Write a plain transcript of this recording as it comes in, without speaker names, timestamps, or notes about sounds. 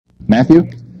Matthew?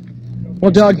 Well,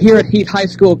 Doug, here at Heath High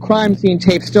School, crime scene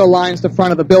tape still lines the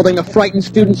front of the building. The frightened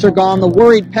students are gone. The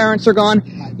worried parents are gone.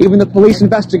 Even the police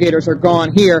investigators are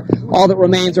gone here. All that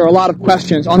remains are a lot of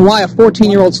questions on why a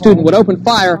 14-year-old student would open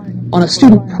fire on a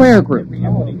student prayer group.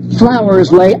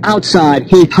 Flowers lay outside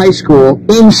Heath High School.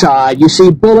 Inside, you see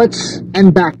bullets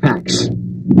and backpacks.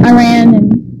 I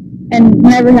ran, and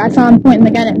whenever I saw him pointing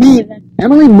the gun at me, then...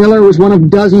 Emily Miller was one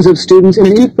of dozens of students in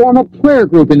an informal prayer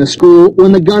group in the school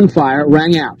when the gunfire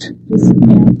rang out. Just,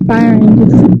 firing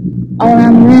just all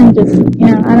around the room, just,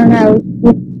 I don't know,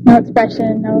 with no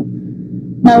expression,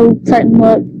 no certain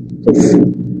look, just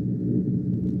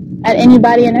at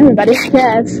anybody and everybody, I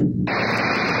guess.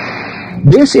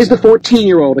 This is the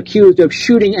 14-year-old accused of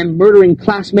shooting and murdering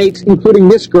classmates, including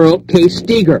this girl, Kay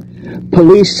Steger.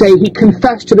 Police say he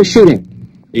confessed to the shooting.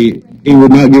 He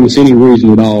would not give us any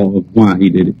reason at all of why he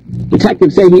did it.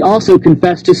 Detectives say he also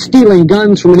confessed to stealing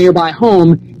guns from a nearby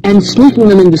home and sneaking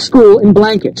them into school in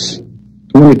blankets.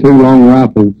 22 long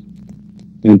rifles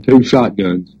and 2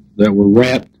 shotguns that were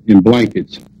wrapped in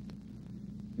blankets.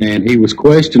 And he was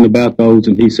questioned about those,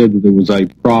 and he said that there was a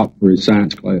prop for his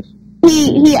science class.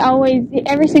 He always,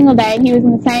 every single day, he was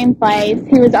in the same place.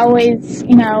 He was always,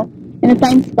 in the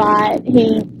same spot.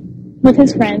 With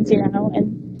his friends,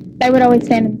 and they would always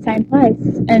stand in the same place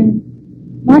and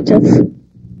watch us.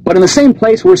 But in the same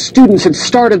place where students had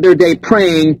started their day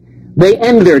praying, they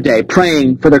end their day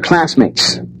praying for their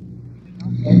classmates.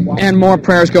 And more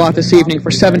prayers go out this evening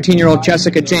for 17-year-old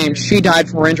Jessica James. She died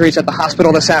from her injuries at the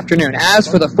hospital this afternoon. As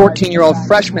for the 14-year-old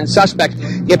freshman suspect,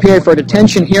 he appeared for a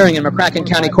detention hearing in McCracken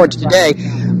County courts today.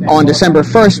 On December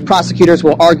 1st, prosecutors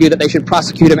will argue that they should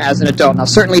prosecute him as an adult. Now,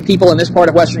 certainly people in this part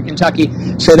of western Kentucky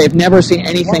say they've never seen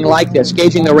anything like this.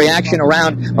 Gauging the reaction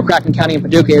around McCracken County and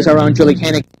Paducah is our own Julie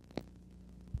Koenig.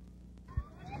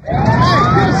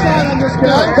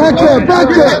 Back there.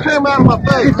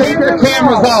 Keep your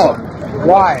cameras off.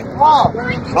 Why? Oh.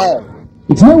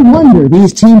 It's no wonder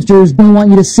these Teamsters don't want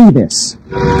you to see this.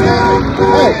 Hey!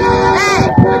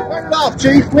 Turn it off,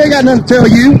 Chief. We ain't got nothing to tell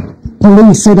you.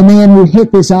 Police say the man who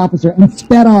hit this officer and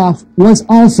sped off was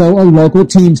also a local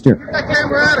Teamster. Get that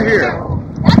camera out of here.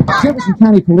 Jefferson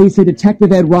County Police say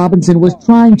Detective Ed Robinson was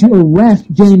trying to arrest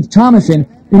James Thomason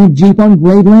in a Jeep on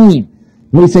Glade Lane.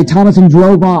 Police say Thomason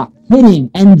drove off,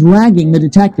 hitting and dragging the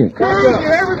detective. Well,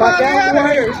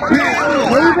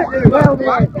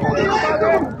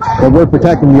 we're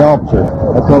protecting the officer.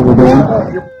 That's what we're doing.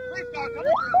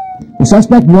 The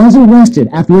suspect was arrested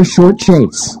after a short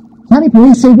chase. County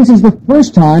police say this is the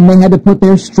first time they had to put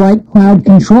their strike crowd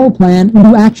control plan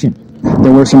into action.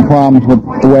 There were some problems with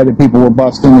the way that people were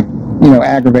busting,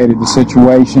 aggravated the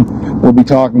situation. We'll be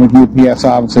talking with UPS,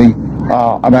 obviously,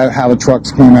 about how the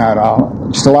trucks came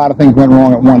out. Just a lot of things went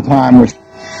wrong at one time,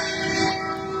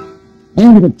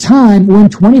 and at a time when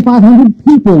 2,500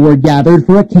 people were gathered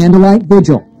for a candlelight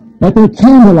vigil. But their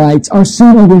candlelights are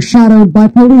soon overshadowed by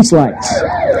police lights.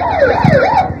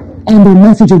 And their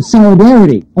message of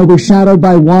solidarity overshadowed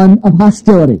by one of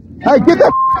hostility. Hey, get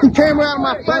that camera out of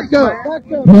my face.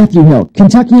 Matthew Hilk,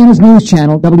 Kentuckiana's News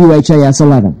Channel, WHAS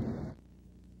 11.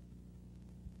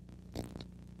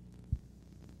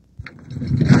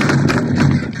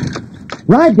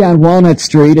 Ride down Walnut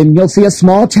Street and you'll see a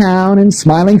small town and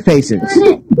smiling faces.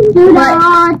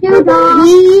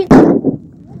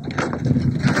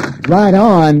 Ride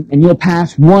on and you'll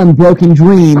pass one broken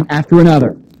dream after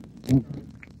another.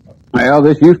 Well,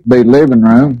 this used to be the living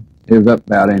room. It was up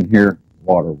about in here.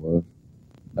 Water was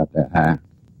about that high.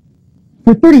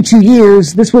 For 32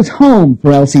 years, this was home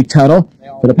for Elsie Tuttle.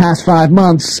 For the past 5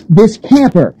 months, this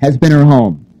camper has been her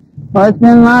home. Well, it's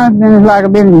been like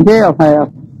I've been in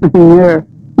jailhouse. Yeah.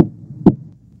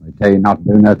 They tell you not to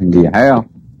do nothing to your house.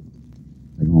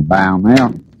 They're going to buy them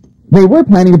out. They were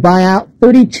planning to buy out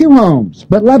 32 homes,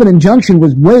 but Lebanon Junction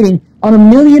was waiting on $1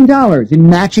 million in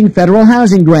matching federal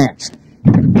housing grants.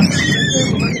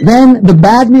 Then the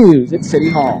bad news at City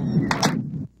Hall.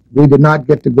 We did not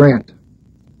get the grant.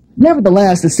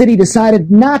 Nevertheless, the city decided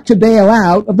not to bail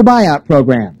out of the buyout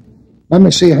program. Let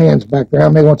me see your hands back there. How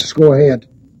many wants to go ahead?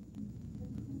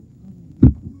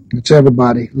 It's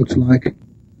everybody, looks like.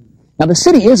 Now, the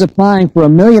city is applying for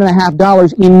 $1.5 million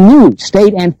in new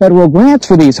state and federal grants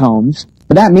for these homes,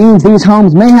 but that means these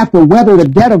homes may have to weather the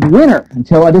dead of winter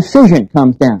until a decision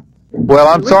comes down. Well,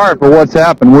 I'm sorry for what's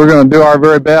happened. We're going to do our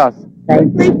very best.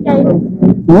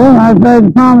 Well, I say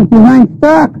the promises ain't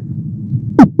stuck.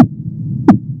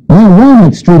 Well,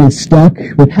 Walnut Street is stuck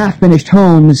with half-finished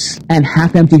homes and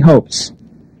half-empty hopes.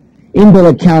 In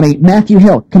Bullitt County, Matthew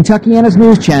Hilk, Kentuckiana's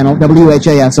News Channel,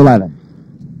 WHAS 11.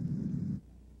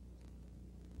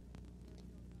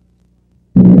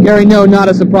 Gary, no, not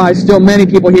a surprise. Still, many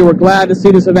people here were glad to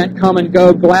see this event come and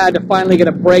go, glad to finally get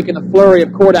a break in the flurry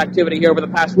of court activity here over the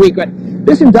past week. But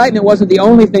this indictment wasn't the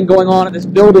only thing going on at this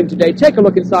building today. Take a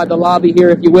look inside the lobby here,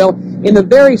 if you will. In the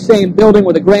very same building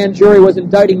where the grand jury was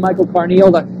indicting Michael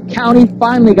Carneal, the county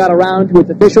finally got around to its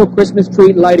official Christmas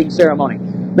tree lighting ceremony.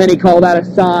 Many call that a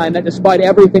sign that despite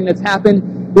everything that's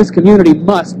happened, this community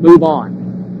must move on.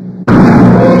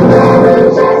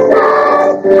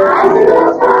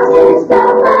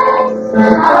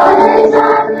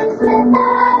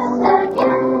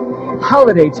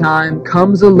 Holiday time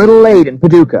comes a little late in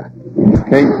Paducah.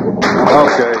 Okay.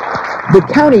 The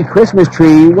county Christmas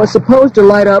tree was supposed to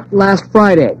light up last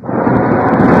Friday.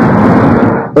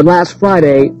 But last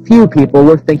Friday, few people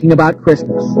were thinking about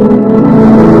Christmas.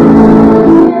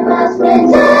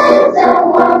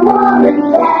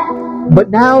 But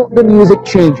now the music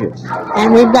changes.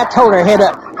 And we've got to hold our head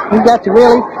up. We've got to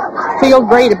really feel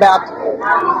great about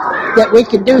that we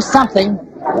can do something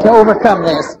to overcome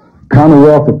this.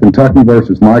 Commonwealth of Kentucky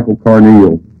versus Michael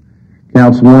Carneal.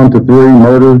 Counts 1 to 3,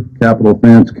 murder. Capital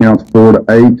offense, counts 4 to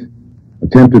 8.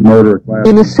 Attempted murder.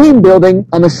 In the same building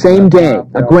on the same day,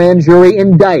 a grand jury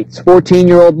indicts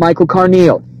 14-year-old Michael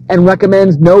Carneal and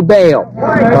recommends no bail.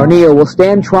 Carneal will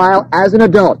stand trial as an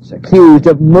adult, accused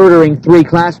of murdering 3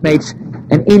 classmates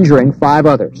and injuring 5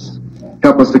 others.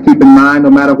 Help us to keep in mind,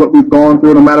 no matter what we've gone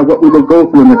through, no matter what we will go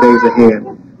through in the days ahead,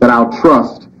 that our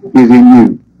trust is in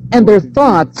you. And their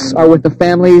thoughts are with the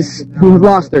families who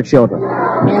lost their children.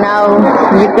 You know,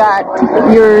 you've got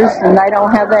yours and they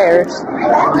don't have theirs.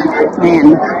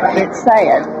 And it's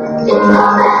sad.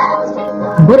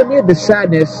 But amid the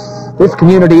sadness, this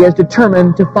community is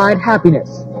determined to find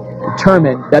happiness,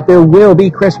 determined that there will be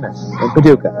Christmas in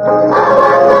Paducah.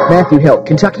 Matthew Hilk,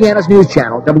 Kentuckiana's News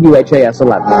Channel, WHAS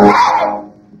 11.